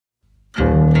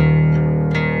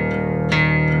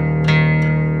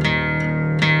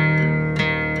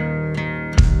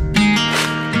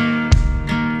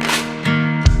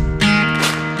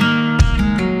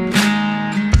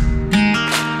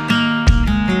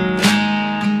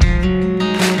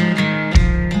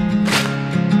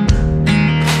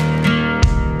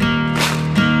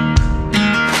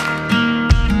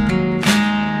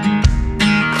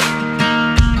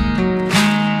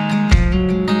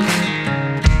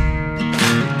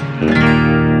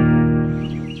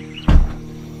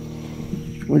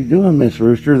What you doing, Miss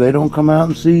Rooster? They don't come out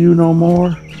and see you no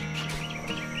more?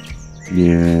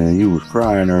 Yeah, you was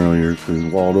crying earlier because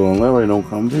Waldo and Lily don't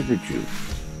come visit you.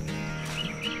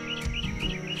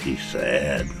 She's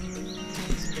sad.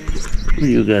 What do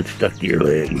you got stuck to your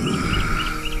leg?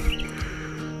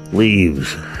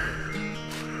 Leaves.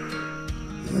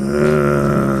 I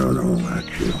don't know about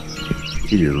you.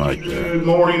 She didn't like that. Good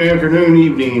morning, afternoon,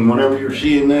 evening, whenever you're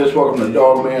seeing this. Welcome to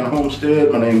Dogman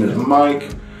Homestead. My name is Mike.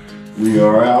 We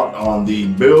are out on the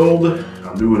build.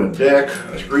 I'm doing a deck,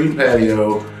 a screen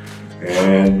patio,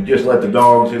 and just let the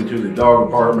dogs into the dog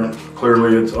apartment.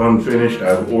 Clearly it's unfinished.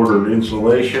 I've ordered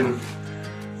insulation.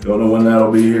 Don't know when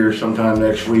that'll be here, sometime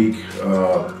next week.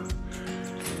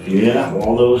 Yeah,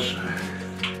 Waldo's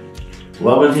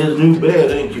loving his new bed,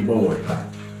 ain't you, boy?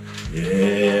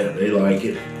 Yeah, they like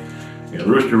it. And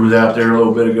Rooster was out there a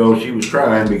little bit ago. She was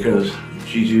crying because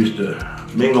she's used to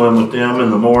mingling with them in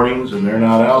the mornings and they're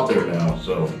not out there now,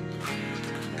 so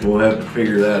we'll have to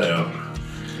figure that out.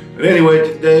 But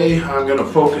anyway, today I'm going to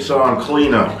focus on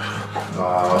cleanup.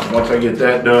 Once I get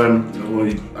that done,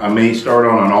 I may start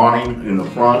on an awning in the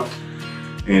front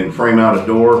and frame out a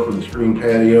door for the screen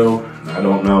patio. I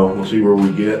don't know. We'll see where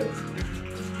we get.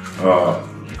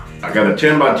 I got a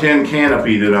 10 by 10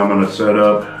 canopy that I'm going to set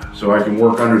up so I can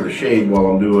work under the shade while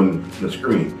I'm doing the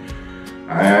screen.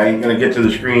 I ain't going to get to the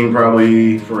screen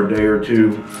probably for a day or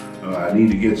two. I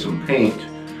need to get some paint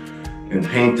and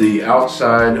paint the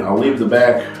outside. I'll leave the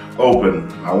back open.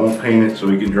 I won't paint it so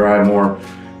we can dry more.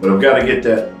 But I've got to get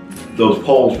those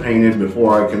poles painted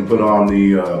before I can put on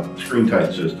the screen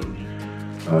tight system.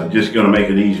 Just going to make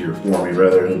it easier for me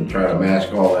rather than try to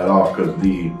mask all that off, because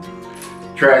the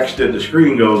tracks that the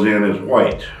screen goes in is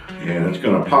white and it's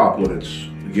going to pop when it's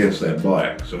against that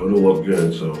black, so it'll look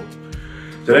good. So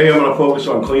today I'm going to focus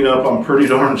on cleanup. I'm pretty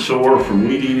darn sore from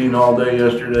weed eating all day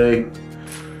yesterday.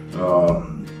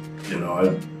 You know,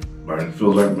 it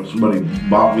feels like somebody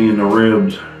bopped me in the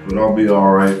ribs, but I'll be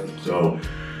all right. So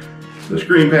the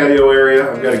screen patio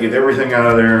area, I've got to get everything out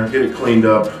of there, get it cleaned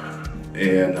up,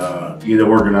 and get it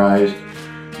organized.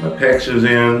 My PEX is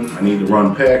in. I need to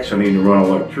run PEX. I need to run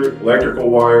electrical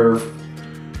wire.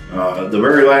 The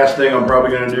very last thing I'm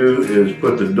probably going to do is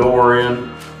put the door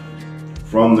in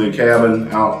from the cabin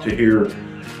out to here,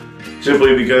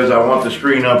 simply because I want the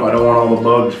screen up. I don't want all the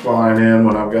bugs flying in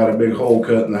when I've got a big hole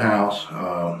cut in the house.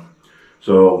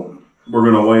 So we're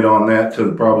going to wait on that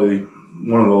to probably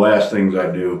one of the last things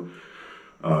I do.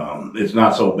 It's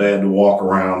not so bad to walk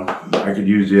around. I could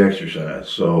use the exercise.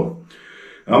 So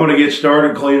I'm going to get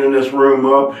started cleaning this room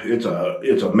up. It's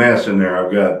a mess in there.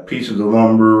 I've got pieces of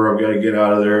lumber I've got to get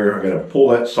out of there. I've got to pull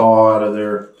that saw out of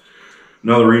there.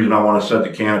 Another reason I want to set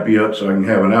the canopy up so I can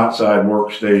have an outside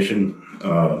workstation.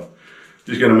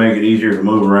 Just going to make it easier to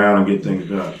move around and get things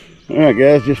done. All right,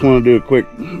 guys, just want to do a quick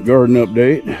garden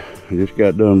update. I just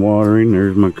got done watering.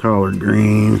 There's my collard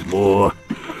greens, boy.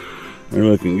 They're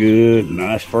looking good.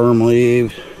 Nice firm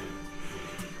leaves.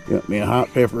 Got me a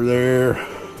hot pepper there.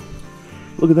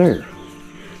 Look at there.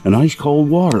 A nice cold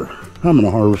water. I'm going to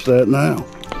harvest that now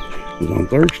because I'm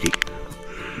thirsty.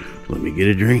 Let me get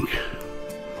a drink.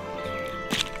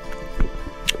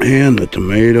 And the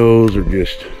tomatoes are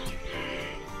just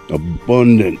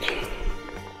abundant.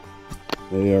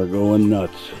 They are going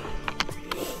nuts.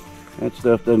 That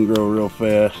stuff doesn't grow real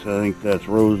fast. I think that's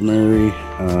rosemary.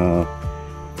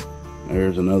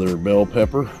 There's another bell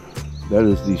pepper. That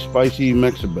is the spicy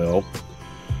Mexibel.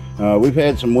 We've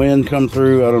had some wind come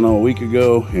through, I don't know, a week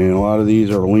ago, and a lot of these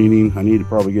are leaning. I need to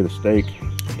probably get a stake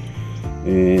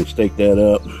and stake that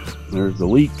up. There's the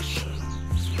leeks.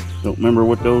 Don't remember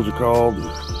what those are called.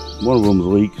 One of them is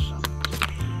leeks.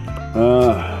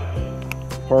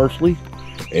 Parsley,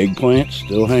 eggplants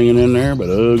still hanging in there, but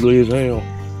ugly as hell.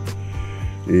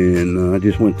 And I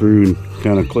just went through and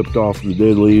kind of clipped off the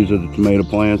dead leaves of the tomato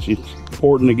plants. It's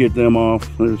important to get them off.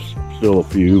 There's still a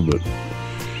few, but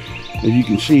as you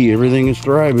can see, everything is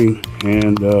thriving.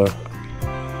 And a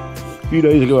few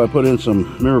days ago I put in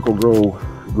some Miracle-Gro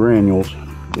granules.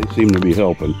 They seem to be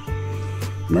helping.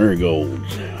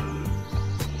 Marigolds.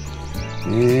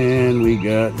 And we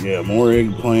got, yeah, more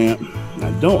eggplant.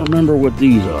 I don't remember what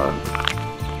these are.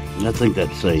 I think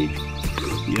that's sage.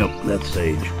 Yep, that's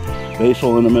sage.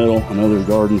 Basil in the middle, another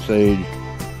garden sage.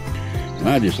 And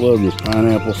I just love this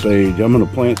pineapple sage. I'm going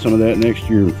to plant some of that next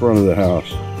year in front of the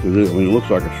house. Because it looks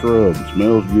like a shrub. It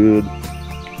smells good.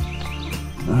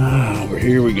 Over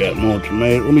here we got more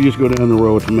tomatoes. Let me just go down the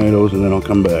row of tomatoes and then I'll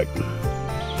come back.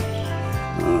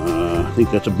 I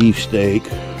think that's a beef steak.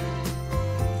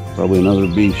 Probably another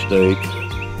beef steak.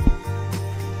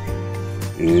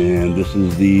 And this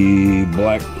is the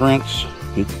Black Prince.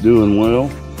 It's doing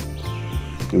well.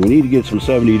 And we need to get some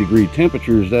 70-degree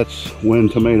temperatures. That's when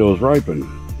tomatoes ripen.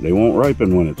 They won't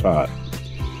ripen when it's hot.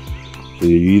 So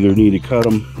you either need to cut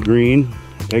them green,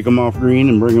 take them off green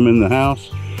and bring them in the house,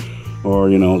 or,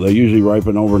 you know, they usually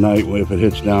ripen overnight if it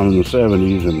hits down in the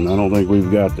 70s, and I don't think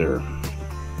we've got there.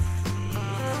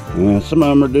 And some of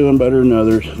them are doing better than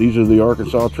others. These are the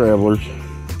Arkansas Travelers.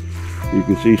 You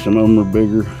can see some of them are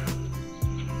bigger.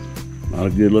 A lot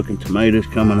of good looking tomatoes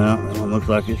coming out. That one looks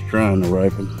like it's trying to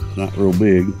ripen. It's not real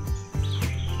big.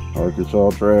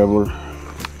 Arkansas Traveler.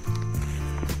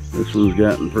 This one's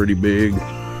gotten pretty big.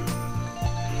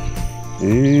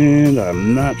 And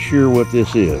I'm not sure what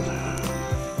this is.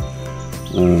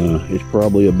 It's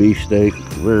probably a beefsteak.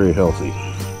 Very healthy.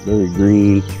 Very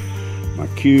green. My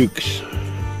cukes.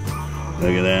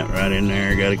 Look at that right in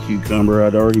there. Got a cucumber.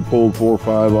 I'd already pulled 4 or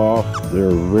 5 off. They're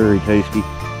very tasty.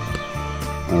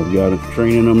 I've got it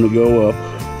training them to go up.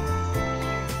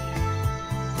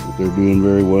 But they're doing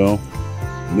very well.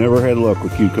 Never had luck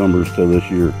with cucumbers till this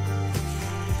year.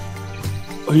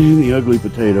 And the ugly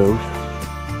potatoes.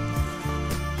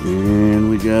 And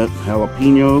we got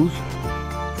jalapenos.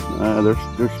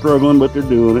 They're struggling, but they're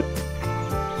doing it.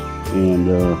 And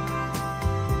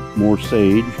more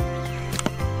sage.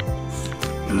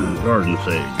 Garden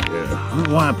sage. Yeah. I don't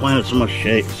know why I planted so much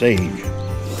sage.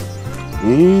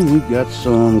 And we've got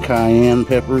some cayenne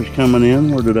peppers coming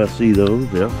in. Where did I see those?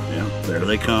 Yeah, there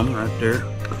they come right there.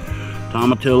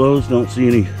 Tomatillos, don't see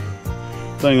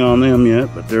anything on them yet,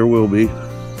 but there will be.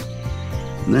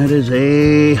 And that is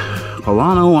a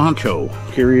Poblano Ancho.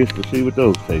 Curious to see what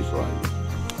those taste like.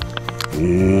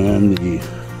 And the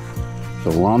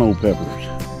Solano peppers.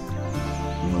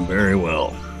 Doing very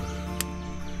well.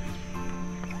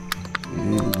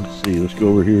 And let's see, let's go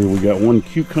over here. We got one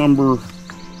cucumber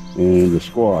and the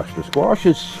squash. The squash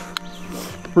is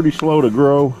pretty slow to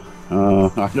grow.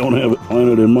 I don't have it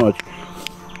planted in much.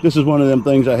 This is one of them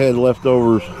things I had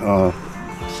leftovers,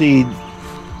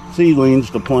 seedlings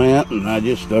to plant, and I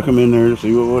just stuck them in there to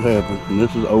see what would happen. And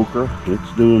this is okra.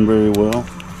 It's doing very well.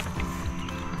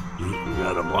 We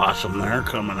got a blossom there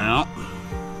coming out.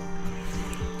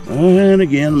 And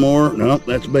again, more. Nope,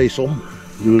 that's basil.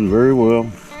 Doing very well.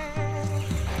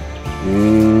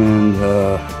 And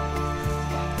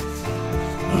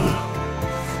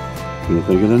couldn't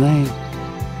think of the name.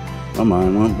 My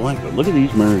mind went blank. But look at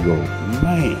these marigolds.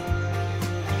 Man,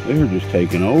 they're just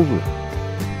taking over.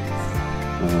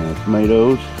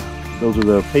 Tomatoes. Those are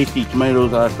the pasty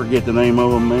tomatoes. I forget the name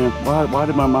of them, man. Why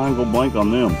did my mind go blank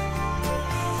on them?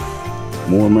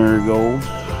 More marigolds.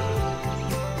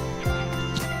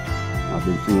 I've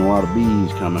been seeing a lot of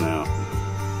bees coming out.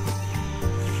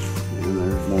 And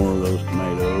there's more of those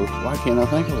tomatoes. Why can't I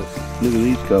think of it? Look at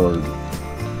these colors.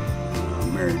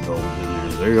 Marigolds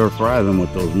in there. They are thriving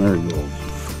with those marigolds.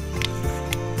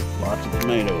 Lots of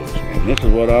tomatoes. And this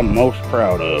is what I'm most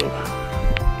proud of.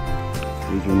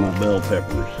 These are my bell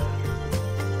peppers.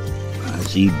 I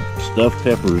see stuffed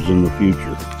peppers in the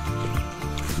future.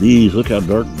 These, look how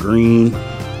dark green.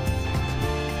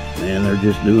 Man, they're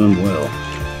just doing well.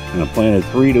 And I planted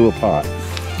 3 to a pot.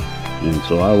 And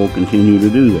so I will continue to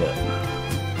do that.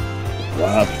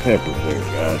 Lots of peppers there,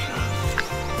 guys.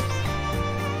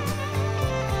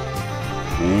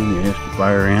 And yes, the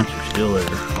fire ants are still there,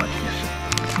 like this.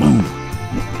 Boom.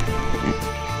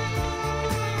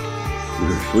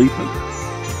 They're sleeping.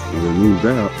 They moved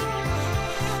out.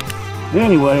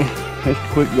 Anyway, that's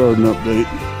a quick garden update.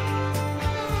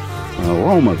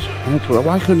 Romas. That's what.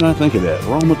 Why couldn't I think of that?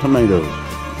 Roma tomatoes.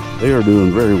 They are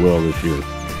doing very well this year.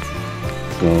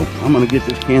 So I'm gonna get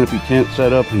this canopy tent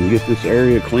set up and get this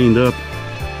area cleaned up,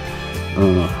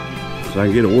 so I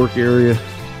can get a work area.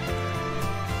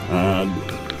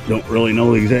 Don't really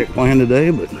know the exact plan today,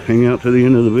 but hang out to the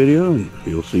end of the video and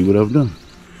you'll see what I've done.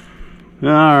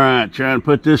 Alright, trying to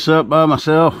put this up by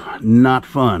myself, not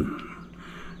fun.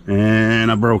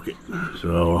 And I broke it.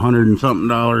 So $100 and something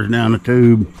down the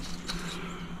tube.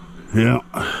 Yeah,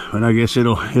 but I guess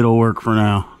it'll work for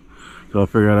now. So I'll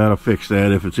figure out how to fix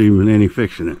that if it's even any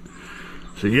fixing it.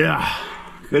 So yeah,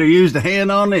 could have used a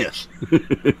hand on this.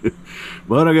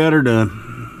 But I got her done.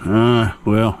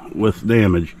 Well, with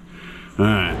damage.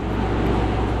 Alright.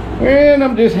 And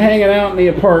I'm just hanging out in the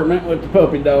apartment with the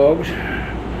puppy dogs.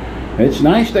 It's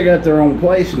nice they got their own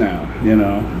place now, you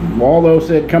know. Waldo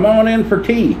said, come on in for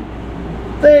tea.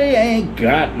 They ain't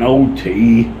got no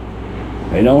tea.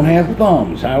 They don't have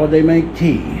thumbs. How would they make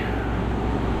tea?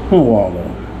 Oh, Waldo.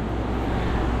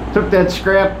 Took that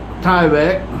scrap tie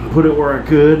back, put it where I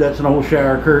could. That's an old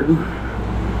shower curtain.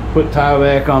 Put tie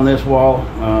back on this wall.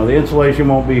 The insulation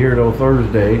won't be here till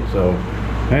Thursday, so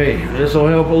hey, this will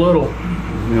help a little.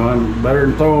 You know, I'm better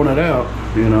than throwing it out,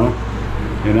 you know.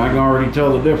 And I can already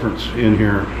tell the difference in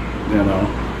here, you know.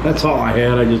 That's all I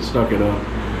had, I just stuck it up.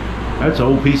 That's an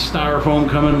old piece of styrofoam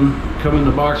coming in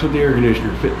the box with the air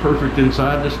conditioner. Fit perfect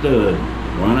inside the stud.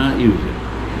 Why not use it?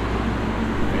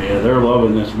 Yeah, they're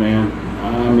loving this, man.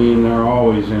 I mean, they're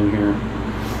always in here.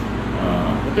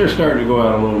 But they're starting to go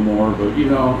out a little more, but you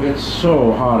know, it's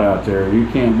so hot out there. You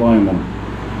can't blame them.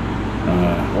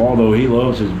 Although he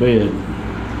loves his bed.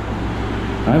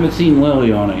 I haven't seen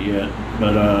Lily on it yet,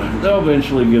 but they'll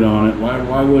eventually get on it.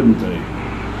 Why wouldn't they?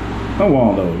 Oh,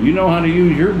 Waldo, you know how to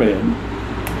use your bed.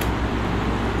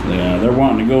 Yeah, they're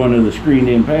wanting to go into the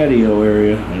screened-in patio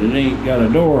area, and it ain't got a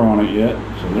door on it yet,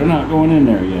 so they're not going in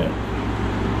there yet.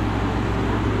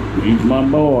 He's my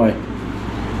boy.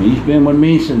 He's been with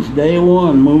me since day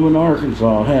one moving to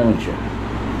Arkansas, haven't you?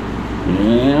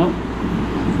 Yeah.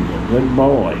 Good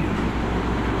boy.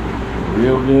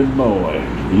 Real good boy.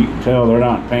 You can tell they're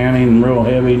not panning real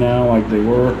heavy now like they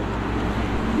were.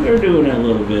 They're doing it a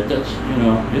little bit. That's, you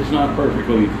know, it's not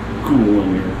perfectly cool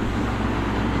in here.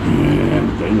 Yeah,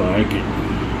 but they like it.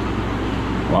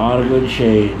 A lot of good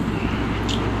shade.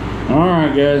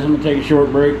 Alright guys, I'm going to take a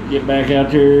short break, get back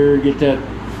out there, get that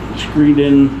screened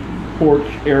in porch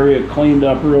area cleaned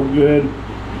up real good.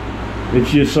 It's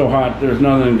just so hot, there's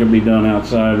nothing that can be done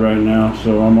outside right now,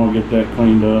 so I'm going to get that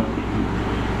cleaned up.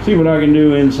 See what I can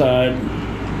do inside.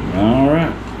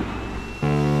 Alright.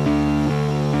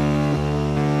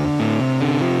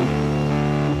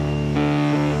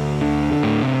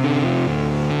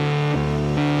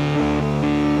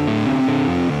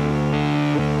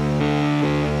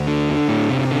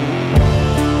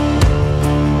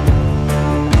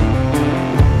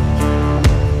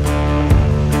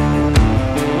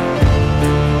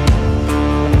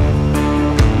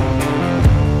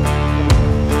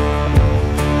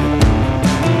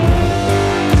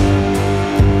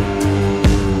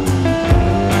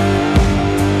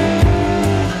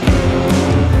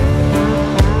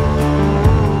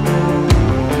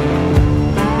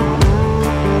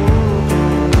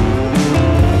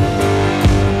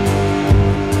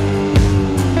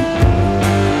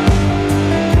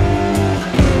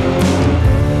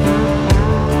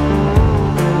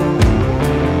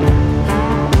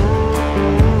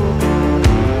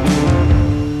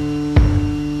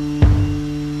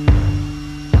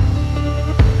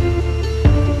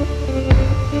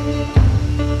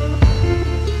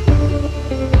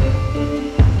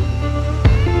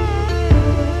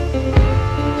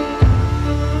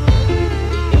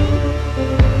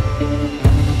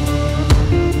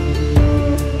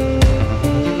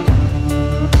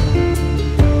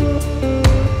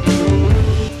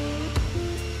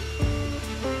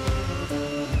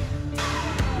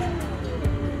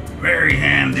 Very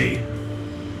handy.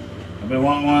 I've been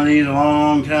wanting one of these a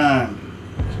long time.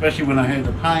 Especially when I had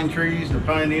the pine trees, the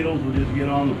pine needles would just get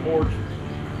on the porch.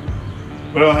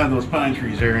 But I don't have those pine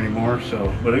trees there anymore,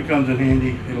 so, but it comes in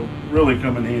handy. It'll really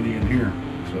come in handy in here,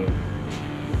 so.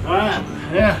 Alright,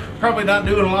 yeah, probably not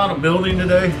doing a lot of building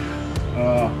today.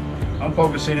 I'm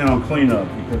focusing in on cleanup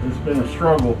because it's been a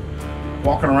struggle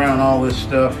walking around all this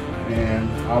stuff, and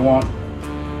I want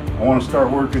to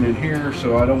start working in here,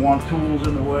 so I don't want tools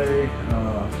in the way.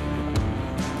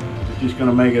 It's just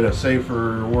going to make it a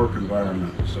safer work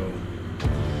environment. So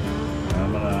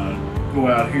I'm going to go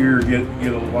out here,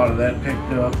 get a lot of that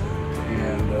picked up,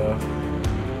 and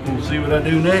we'll see what I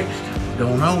do next.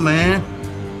 Don't know, man.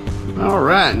 All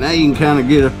right, now you can kind of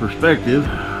get a perspective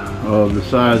of the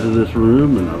size of this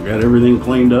room, and I've got everything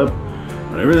cleaned up,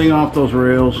 got everything off those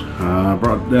rails. I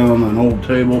brought down an old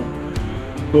table,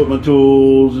 put my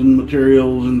tools and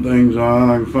materials and things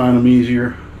on. I can find them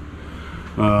easier.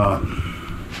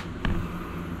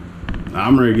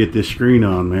 I'm ready to get this screen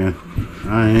on, man.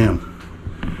 I am.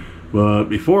 But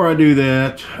before I do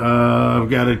that, I've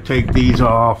got to take these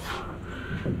off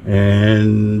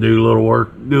and do a little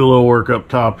work up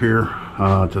top here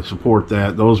to support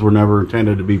that. Those were never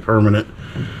intended to be permanent.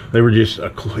 They were just a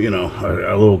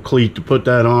little cleat to put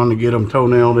that on to get them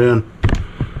toe-nailed in.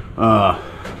 Yeah,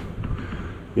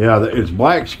 it's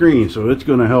black screen, so it's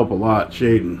going to help a lot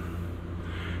shading.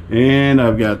 And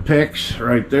I've got pecs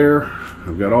right there.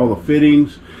 I've got all the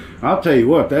fittings. I'll tell you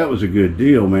what, that was a good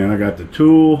deal, man. I got the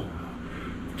tool,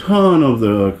 ton of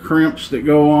the crimps that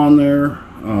go on there,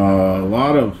 a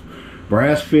lot of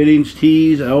brass fittings,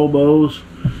 T's, elbows.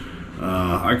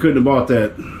 I couldn't have bought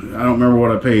that. I don't remember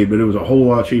what I paid, but it was a whole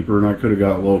lot cheaper than I could have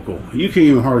got local. You can't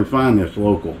even hardly find this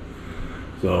local.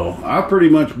 So I pretty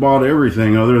much bought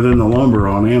everything other than the lumber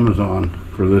on Amazon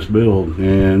for this build,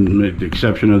 and with the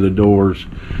exception of the doors.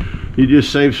 You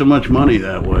just save so much money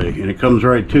that way, and it comes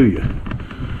right to you.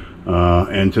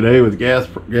 And today with gas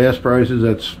prices,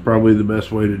 that's probably the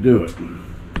best way to do it.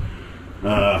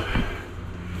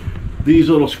 These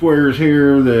little squares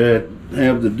here that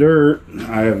have the dirt,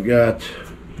 I have got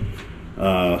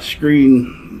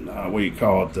screen, what do you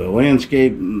call it, the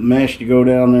landscape mesh to go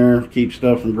down there, keep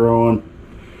stuff from growing.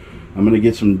 I'm going to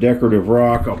get some decorative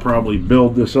rock. I'll probably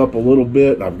build this up a little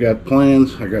bit. I've got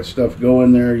plans. I got stuff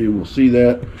going there. You will see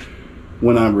that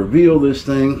when I reveal this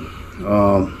thing.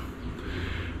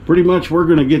 Pretty much we're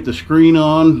going to get the screen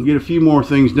on, get a few more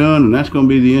things done, and that's going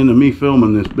to be the end of me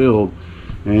filming this build.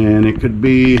 And it could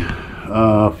be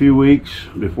a few weeks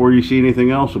before you see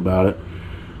anything else about it.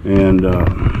 And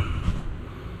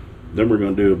then we're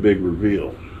going to do a big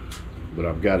reveal. But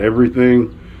I've got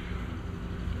everything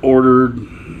ordered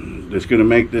that's going to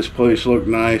make this place look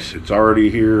nice. It's already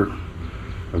here.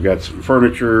 I've got some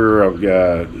furniture. I've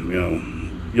got, you know,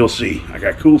 you'll see. I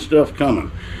got cool stuff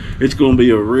coming. It's going to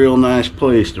be a real nice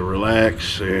place to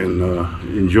relax and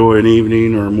enjoy an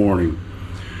evening or a morning.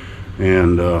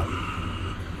 And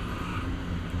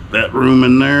that room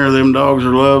in there, them dogs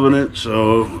are loving it.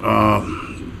 So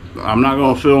I'm not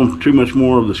going to film too much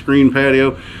more of the screen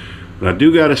patio. But I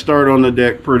do got to start on the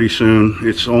deck pretty soon.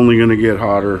 It's only going to get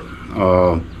hotter.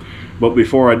 But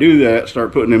before I do that,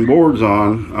 start putting them boards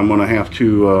on, I'm going to have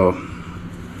to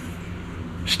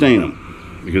stain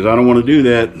them. Because I don't want to do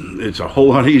that. It's a whole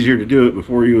lot easier to do it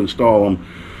before you install them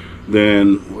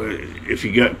than if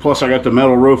you got, plus I got the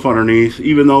metal roof underneath.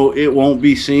 Even though it won't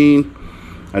be seen,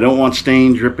 I don't want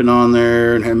stain dripping on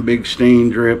there and having big stain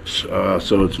drips.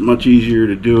 So it's much easier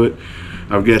to do it.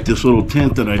 I've got this little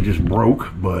tent that I just broke,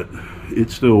 but it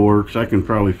still works. I can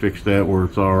probably fix that where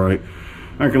it's all right.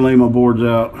 I can lay my boards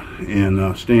out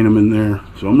and stain them in there.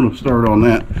 So I'm going to start on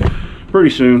that pretty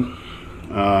soon.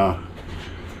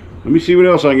 Let me see what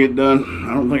else I get done.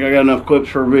 I don't think I got enough clips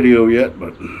for a video yet,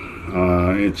 but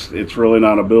it's really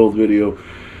not a build video.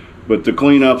 But the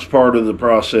cleanup's part of the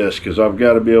process because I've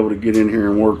got to be able to get in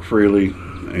here and work freely.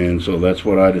 And so that's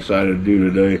what I decided to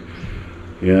do today.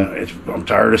 Yeah, I'm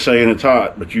tired of saying it's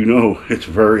hot, but you know it's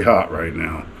very hot right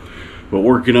now. But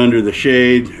working under the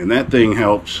shade, and that thing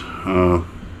helps.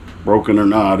 Broken or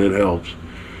not, it helps.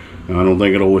 I don't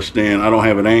think it'll withstand. I don't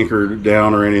have it anchored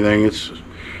down or anything.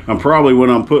 I'm probably, when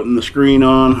I'm putting the screen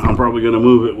on, I'm probably going to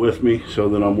move it with me so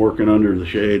that I'm working under the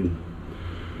shade.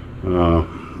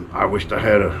 I wished I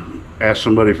had asked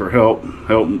somebody for help,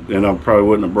 and I probably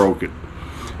wouldn't have broke it.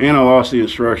 And I lost the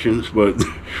instructions, but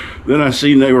then I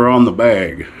seen they were on the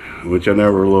bag, which I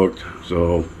never looked.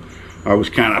 So I was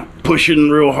kind of pushing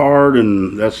real hard,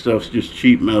 and that stuff's just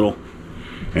cheap metal.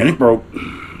 And it broke.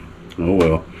 Oh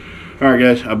well. Alright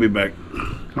guys, I'll be back.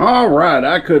 Alright,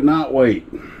 I could not wait.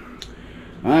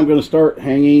 I'm going to start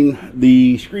hanging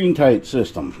the screen tight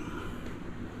system.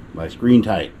 By screen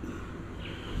tight.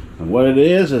 And what it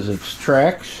is it's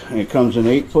tracks. And it comes in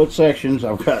 8-foot sections.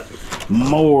 I've got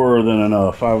more than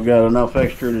enough. I've got enough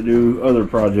extra to do other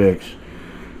projects.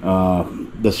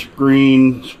 The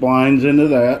screen splines into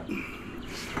that.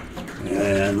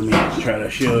 And let me try to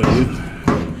show you.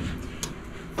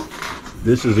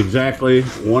 This is exactly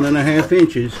 1.5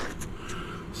 inches.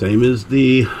 Same as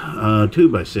the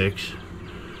 2x6.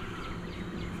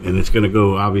 And it's going to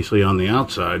go obviously on the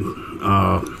outside.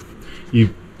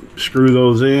 You screw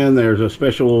those in. There's a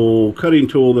special cutting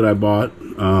tool that I bought.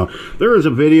 There is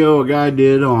a video a guy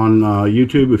did on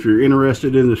YouTube if you're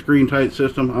interested in the screen tight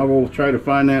system. I will try to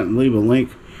find that and leave a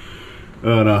link.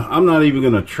 But I'm not even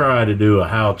going to try to do a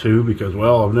how-to because,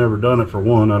 well, I've never done it for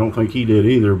one. I don't think he did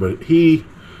either, but he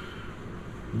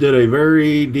did a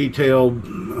very detailed,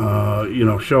 you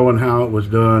know, showing how it was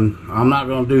done. I'm not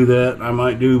going to do that. I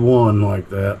might do one like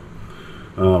that,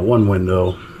 one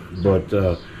window, but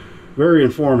very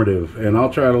informative. And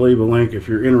I'll try to leave a link if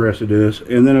you're interested in this.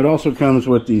 And then it also comes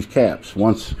with these caps.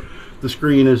 Once the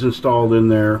screen is installed in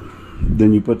there,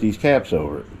 then you put these caps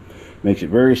over it. Makes it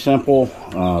very simple.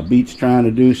 Beats trying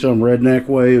to do some redneck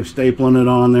way of stapling it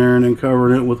on there and then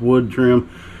covering it with wood trim.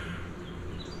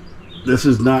 This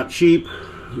is not cheap,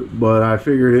 but I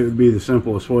figured it would be the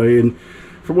simplest way. And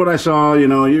from what I saw, you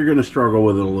know, you're going to struggle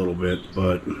with it a little bit,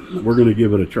 but we're going to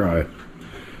give it a try.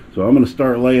 So I'm going to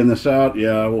start laying this out.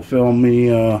 Yeah, I will film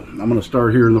me. I'm going to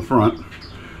start here in the front.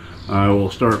 I will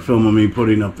start filming me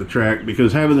putting up the track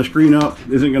because having the screen up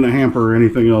isn't going to hamper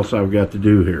anything else I've got to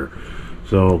do here.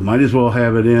 So might as well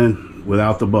have it in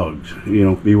without the bugs. You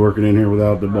know, be working in here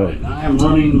without the bugs. Right, I am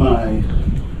running my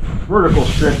vertical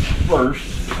strips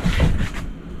first.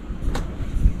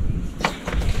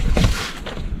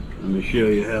 Let me show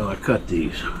you how I cut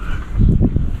these.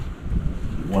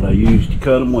 What I used to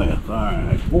cut them with.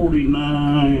 Alright,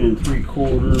 49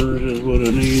 3/4 is what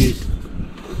I need.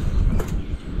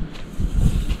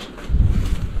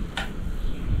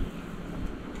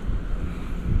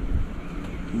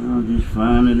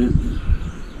 it.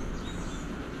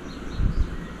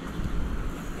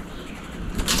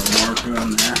 Marker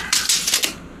on there.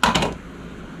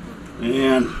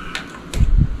 And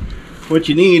what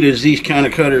you need is these kind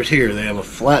of cutters here. They have a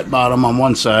flat bottom on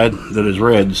one side that is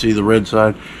red. See the red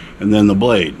side? And then the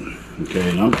blade. Okay,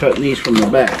 and I'm cutting these from the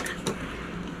back.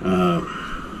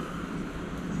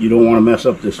 You don't want to mess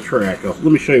up this track. Let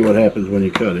me show you what happens when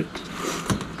you cut it.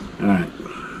 Alright.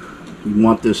 You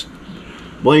want this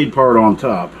blade part on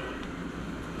top.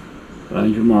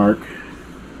 Find your mark.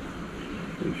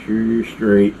 Make sure you're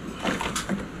straight.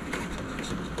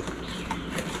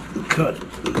 Cut it.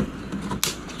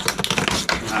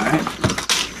 Alright.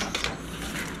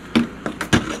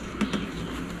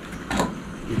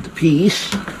 Get the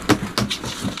piece.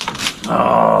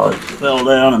 Oh, it fell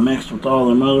down and mixed with all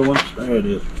them other ones. There it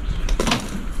is.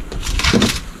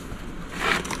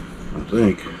 I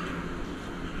think.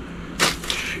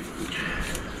 Shoot.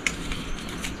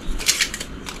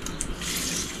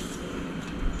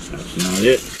 That's not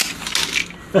it.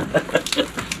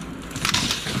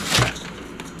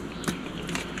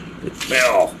 It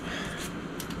fell.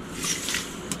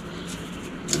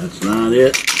 That's not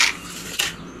it.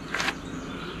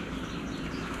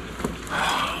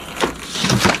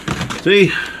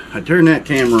 See, I turned that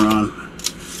camera on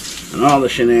and all the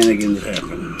shenanigans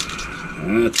happen.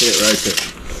 And that's it right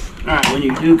there. Alright, when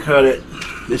you do cut it,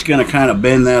 it's going to kind of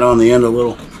bend that on the end a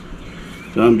little.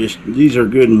 So I'm just, these are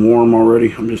good and warm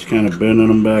already. I'm just kind of bending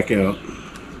them back out.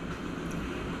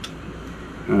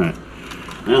 Alright,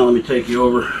 now let me take you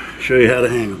over, show you how to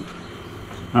hang them.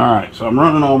 Alright, so I'm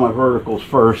running all my verticals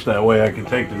first. That way I can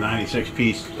take the 96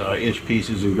 inch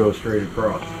pieces and go straight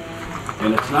across.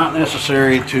 And it's not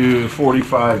necessary to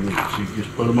 45 these. You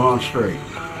just put them on straight.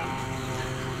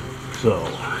 So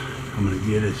I'm going to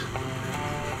get as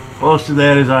close to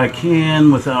that as I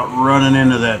can without running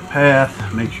into that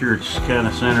path. Make sure it's kind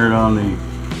of centered on the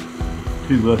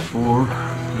 2x4.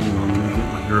 And I'm going to get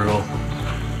my drill.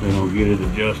 Then I'll get it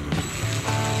adjusted.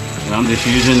 And I'm just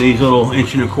using these little 1¼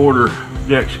 inch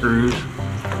deck screws.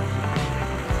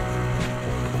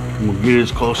 And we'll get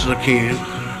as close as I can.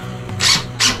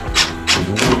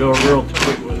 We're going to go real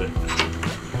quick with it.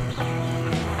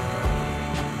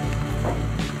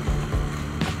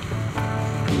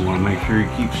 You want to make sure you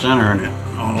keep centering it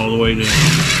all the way down.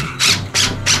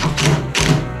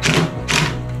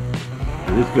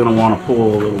 And it's going to want to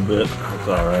pull a little bit. That's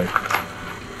alright.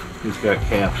 It's got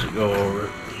caps that go over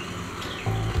it.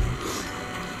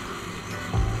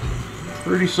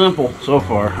 Pretty simple so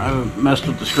far. I haven't messed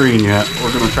with the screen yet.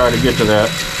 We're going to try to get to that.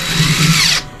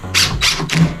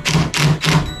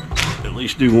 At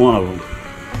least do one of them.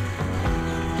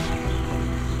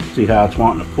 See how it's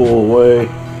wanting to pull away.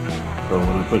 So when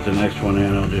I put the next one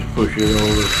in, I'll just push it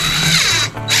over.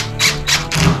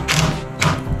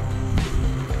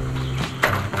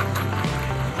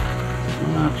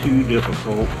 Not too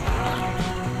difficult.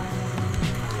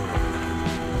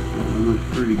 That looks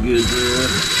pretty good there.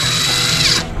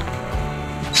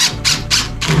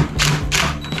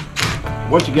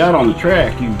 What you got on the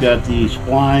track, you've got the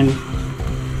spline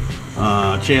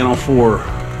channel for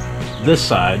this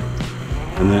side,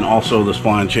 and then also the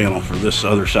spline channel for this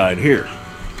other side here.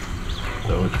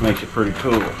 So which makes it pretty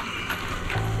cool.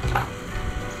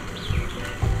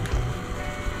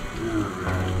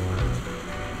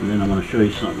 And then I'm going to show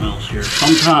you something else here.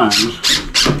 Sometimes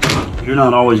you're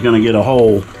not always going to get a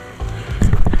hole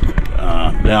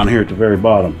down here at the very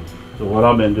bottom. So what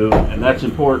I've been doing, and that's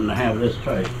important to have this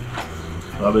tight.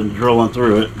 So I've been drilling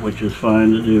through it, which is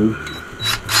fine to do.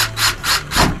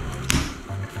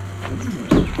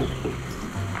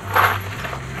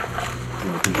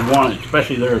 You want it,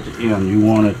 especially there at the end, you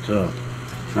want it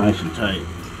nice and tight.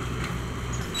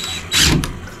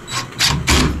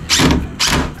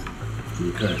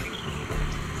 Okay.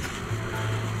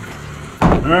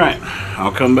 Alright,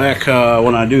 I'll come back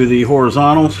when I do the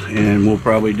horizontals, and we'll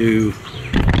probably do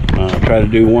try to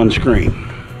do one screen.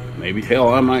 Maybe, hell,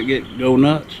 I might go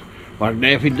nuts like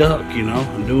Daffy Duck, you know,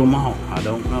 and do them all. I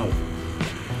don't know.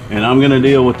 And I'm going to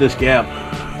deal with this gap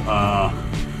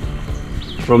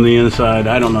from the inside.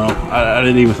 I don't know. I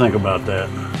didn't even think about that.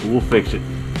 We'll fix it.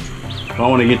 If I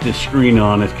want to get this screen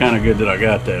on, it's kind of good that I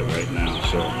got that right now.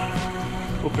 So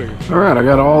we'll figure it out. All right, I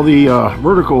got all the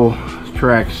vertical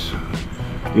tracks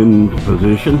in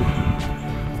position.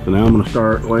 So now I'm going to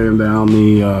start laying down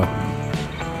the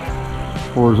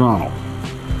horizontal.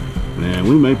 And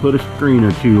we may put a screen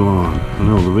or two on. I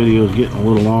know the video is getting a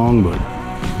little long, but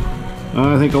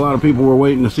I think a lot of people were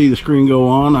waiting to see the screen go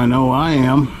on. I know I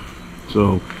am.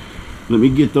 So let me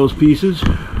get those pieces.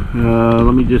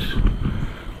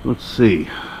 Let's see.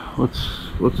 Let's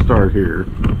let's start here.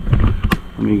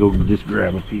 Let me go just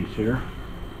grab a piece here.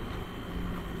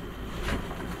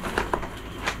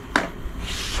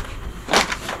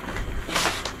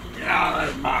 Get out of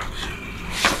that box.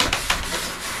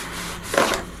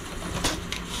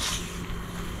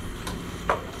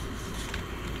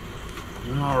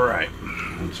 All right.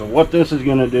 And so what this is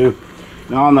going to do,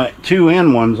 now on the two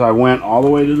end ones, I went all the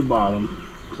way to the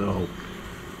bottom, so,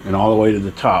 and all the way to the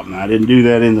top. Now I didn't do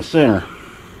that in the center,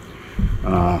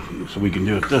 so we can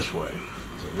do it this way.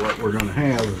 So what we're going to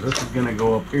have is this is going to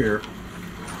go up here,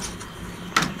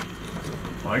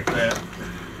 like that.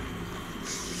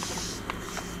 It's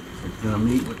going to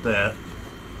meet with that,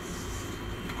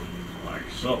 like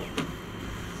so.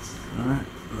 All right,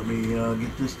 let me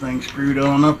get this thing screwed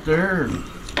on up there, and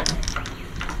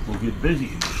we'll get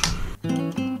busy.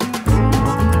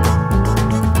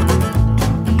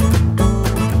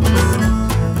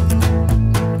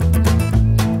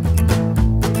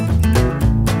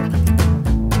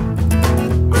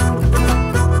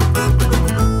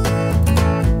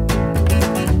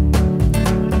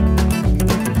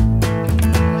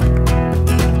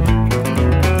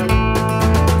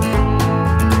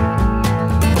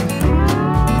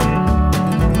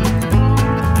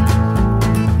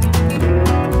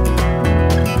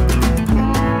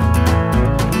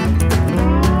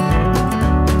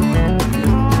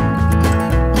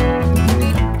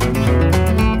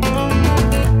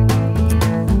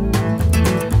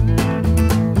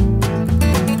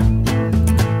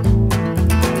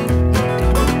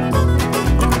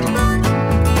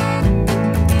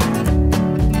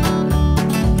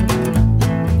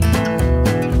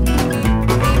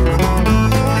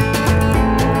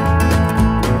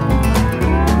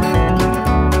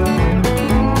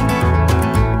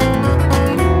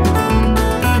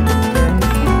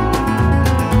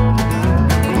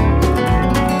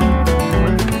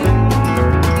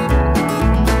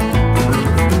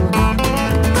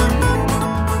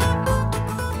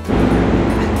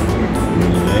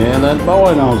 That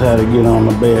boy knows how to get on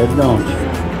the bed, don't you?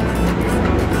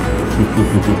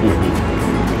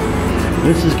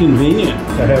 This is convenient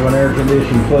to have an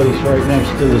air-conditioned place right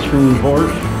next to the screen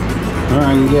porch, where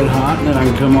I can get hot and then I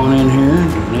can come on in here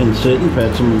and sit and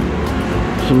pet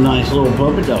some nice little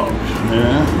puppy dogs.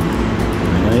 Yeah,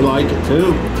 and they like it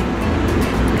too.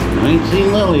 I ain't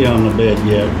seen Lily on the bed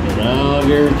yet, but I'll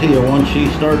guarantee you once she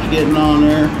starts getting on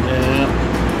there, yeah,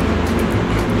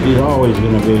 she's always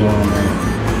gonna be on there.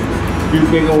 You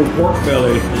big old pork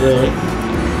belly, Lily.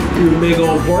 You big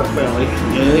old pork belly.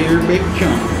 Yeah, you're a big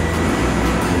chunk.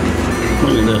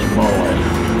 Look at this boy.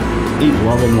 He's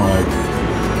loving life.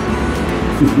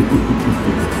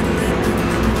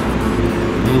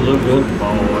 He's a good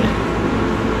boy.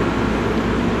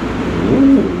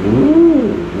 Ooh,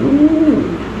 ooh, ooh.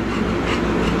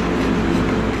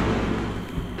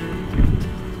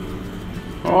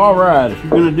 All right, if you're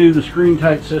going to do the screen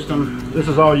tight system, this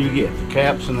is all you get, the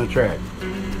caps and the track.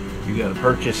 You got to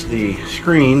purchase the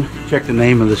screen. Check the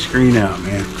name of the screen out,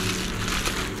 man.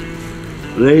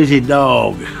 Lazy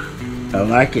Dog. I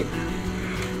like it.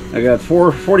 I got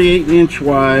 48-inch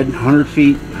wide, 100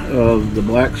 feet of the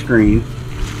black screen.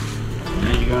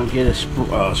 And you're going to get a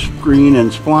screen and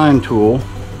spline tool.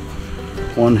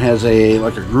 One has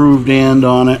like a grooved end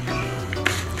on it.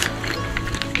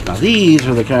 Now these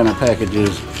are the kind of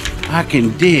packages I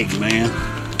can dig, man.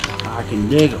 I can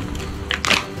dig them.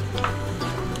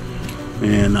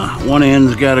 And one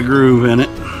end's got a groove in it.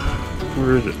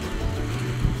 Where is it?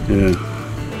 Yeah,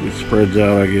 it spreads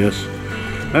out, I guess.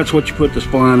 That's what you put the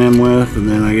spline in with, and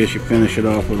then I guess you finish it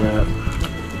off with that.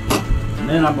 And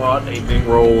then I bought a big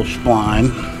roll of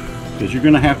spline, because you're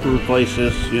going to have to replace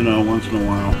this, you know, once in a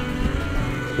while.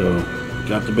 So,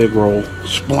 got the big roll.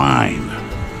 Spline.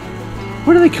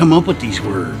 Where do they come up with these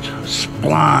words?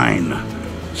 Spline.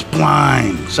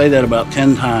 Spline. Say that about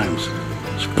 10 times.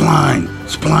 Spline.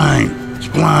 Spline.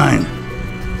 Spline.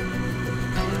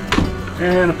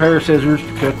 And a pair of scissors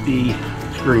to cut the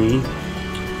screen.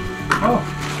 Oh,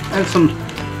 and some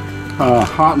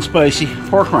hot and spicy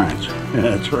pork rinds. Yeah,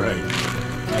 that's right.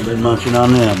 I've been munching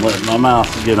on them, letting my mouth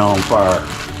get on fire.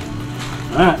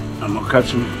 Alright, I'm going to cut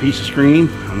some piece of screen.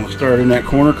 I'm going to start in that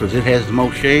corner because it has the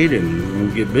most shade, and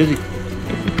we'll get busy.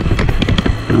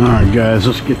 Alright guys,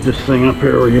 let's get this thing up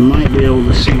here where you might be able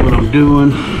to see what I'm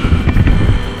doing.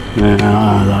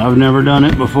 I've never done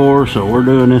it before, so we're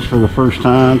doing this for the first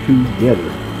time together.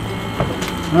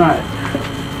 Alright.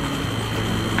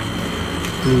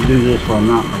 We'll do this while I'm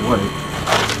not in the way.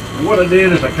 And what I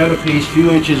did is I cut a piece, few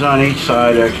inches on each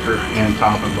side extra, and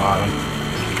top and bottom.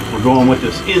 We're going with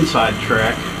this inside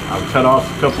track. I've cut off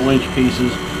a couple inch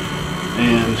pieces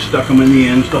and stuck them in the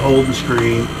ends to hold the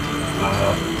screen.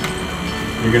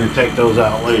 You're going to take those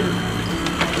out later.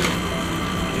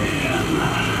 And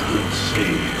let's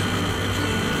see.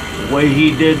 The way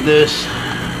he did this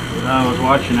that I was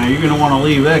watching, now you're going to want to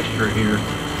leave extra here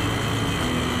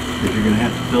because you're going to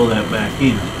have to fill that back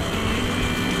in.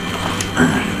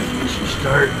 Alright, I guess you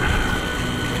start,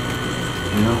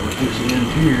 with this end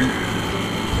here.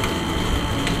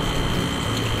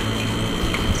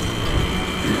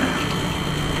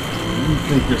 I don't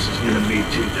think this is going to be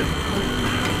too difficult.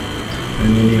 And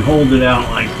then you hold it out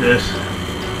like this.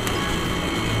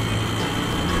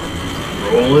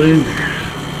 Roll it in there.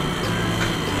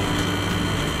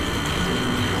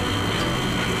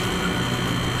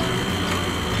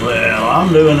 Well, I'm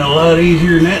doing it a lot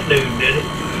easier than that dude did it. I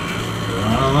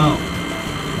don't know.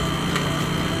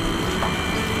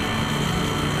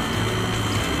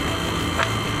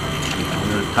 I'm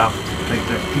going to take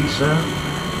that piece out.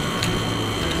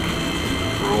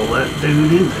 Roll that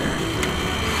dude in there.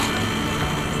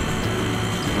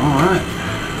 Alright.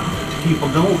 Let's keep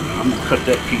it going. I'm going to cut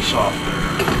that piece off there.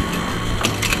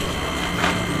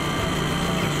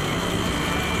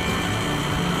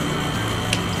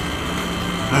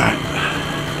 Alright.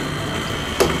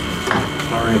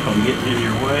 Sorry if I'm getting in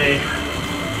your way.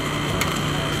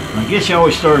 I guess you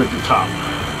always start at the top.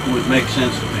 It would make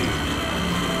sense to me.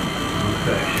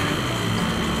 Okay.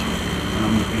 I'm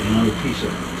going to get another piece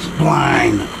of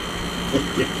spline.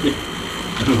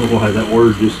 I don't know why that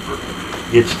word just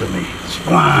gets to me.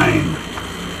 Spline.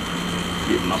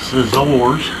 Get my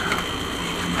scissors.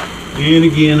 And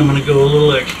again, I'm going to go a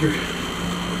little extra.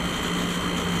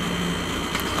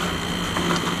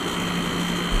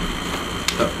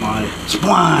 Cut my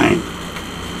spline.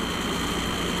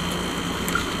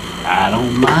 I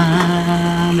don't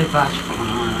mind if I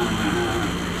spline.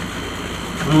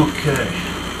 Okay.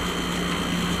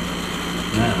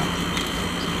 Now.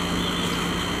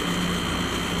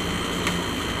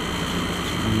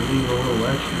 Leave a little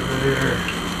extra there.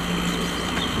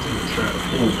 I'm going to try to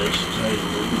pull this tight a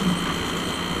little.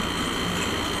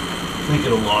 I think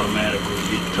it'll automatically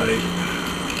get tight.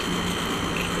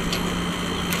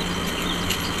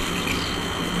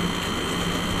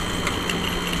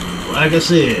 Like I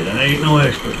said, I ain't no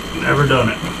expert. Never done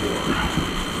it before.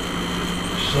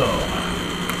 So,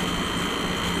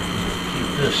 keep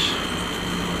this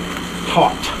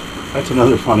taut. That's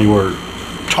another funny word.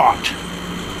 Taut.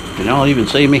 Can y'all even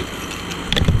see me?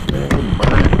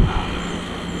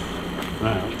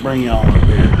 Alright, let's bring y'all up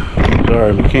here.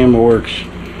 Sorry, my camera works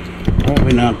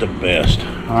probably not the best.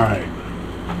 Alright.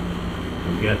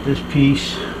 We got this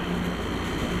piece.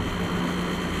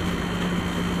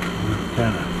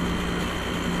 Kind of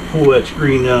pull that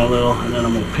screen down a little, and then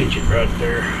I'm going to pinch it right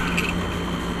there.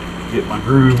 Get my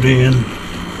groove in.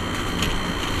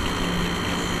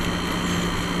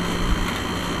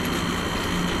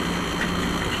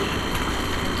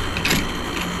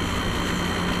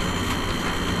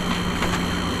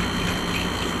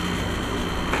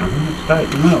 Let's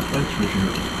tighten them up, that's for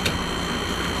sure.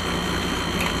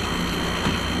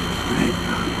 Alright,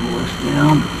 pull this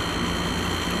down.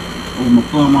 Hold my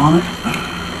thumb on it.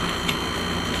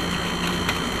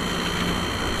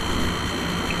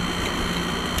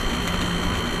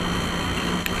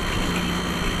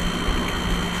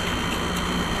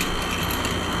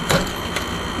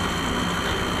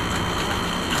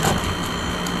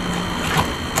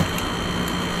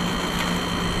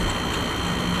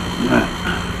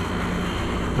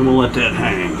 And we'll let that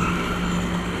hang.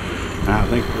 I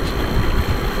think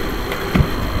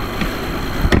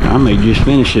I may just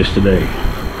finish this today.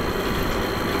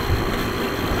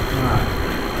 Alright.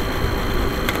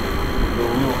 Go a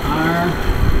little higher.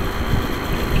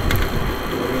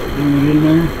 Throw that dude in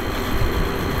there.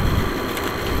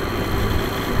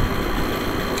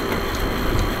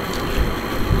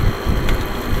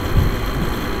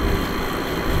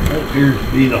 That appears to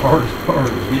be the hardest part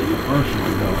of getting the first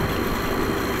one going.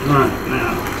 Alright,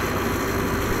 now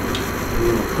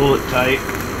we're going to pull it tight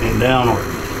and downward.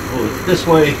 Pull it this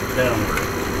way, downward.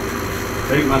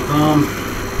 Take my thumb,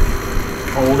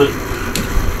 hold it.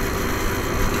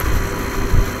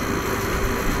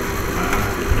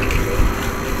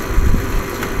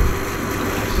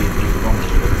 I see a big bump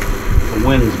there. The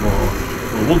wind's blowing.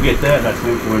 Well, we'll get that, I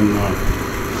think, when the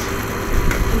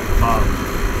bottom.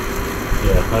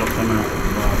 Yeah, that'll come out at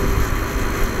the bottom.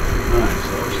 Alright,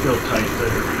 so we're still tight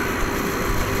there.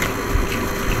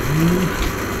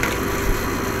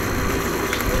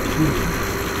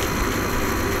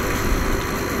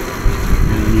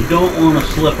 And you don't want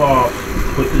to slip off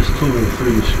and put this tool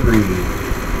through the screen.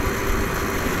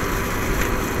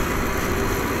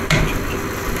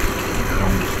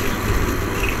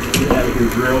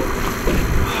 your drill.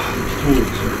 These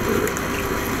tools are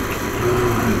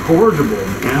incorrigible,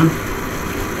 man.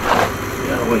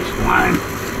 Gotta waste time.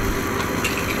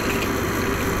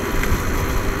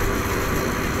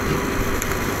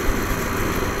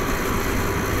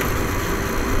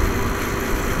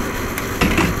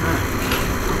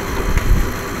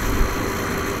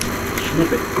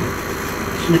 Snip it.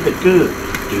 Snip it good.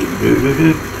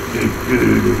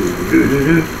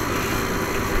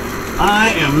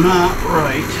 I am not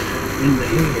right in the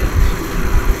head.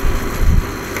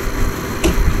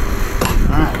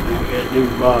 Alright, now I gotta do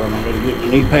the bottom. I gotta get my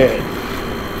knee pad.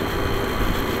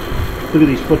 Look at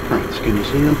these footprints. Can you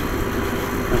see them?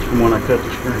 That's from when I cut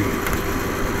the screen.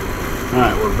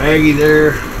 Alright, we're baggy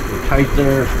there. We're tight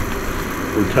there.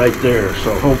 We're tight there.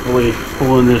 So hopefully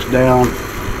pulling this down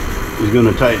is going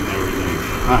to tighten everything.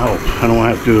 I hope. I don't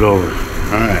have to do it over.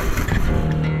 Alright.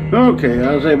 Okay,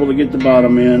 I was able to get the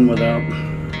bottom in without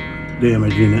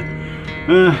damaging it.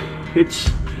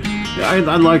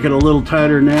 I'd like it a little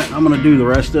tighter than that. I'm going to do the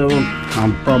rest of them.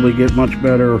 I'll probably get much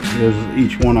better as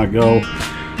each one I go.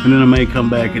 And then I may come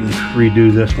back and redo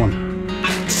this one.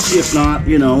 If not,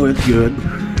 you know, it's good.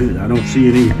 I don't see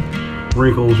any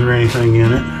wrinkles or anything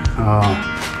in it.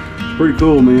 It's pretty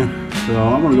cool, man. So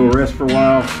I'm going to go rest for a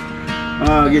while.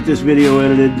 Get this video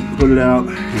edited, put it out,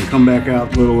 and come back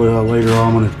out a little later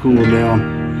on when it's cooling down.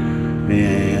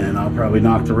 And I'll probably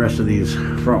knock the rest of these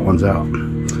front ones out.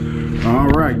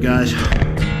 Alright guys,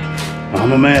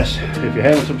 I'm a mess. If you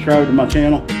haven't subscribed to my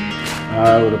channel,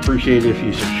 I would appreciate it if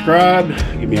you subscribe,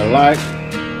 give me a like,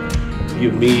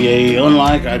 give me a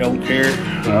unlike, I don't care.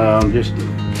 Just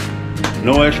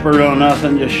no expert on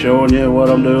nothing, just showing you what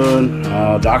I'm doing,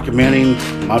 documenting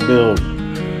my build.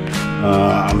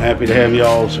 I'm happy to have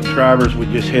y'all subscribers. We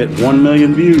just hit 1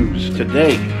 million views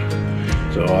today,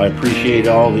 so I appreciate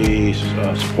all the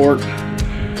support,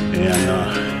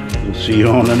 and we'll see you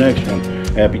on the next one.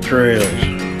 Happy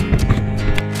trails.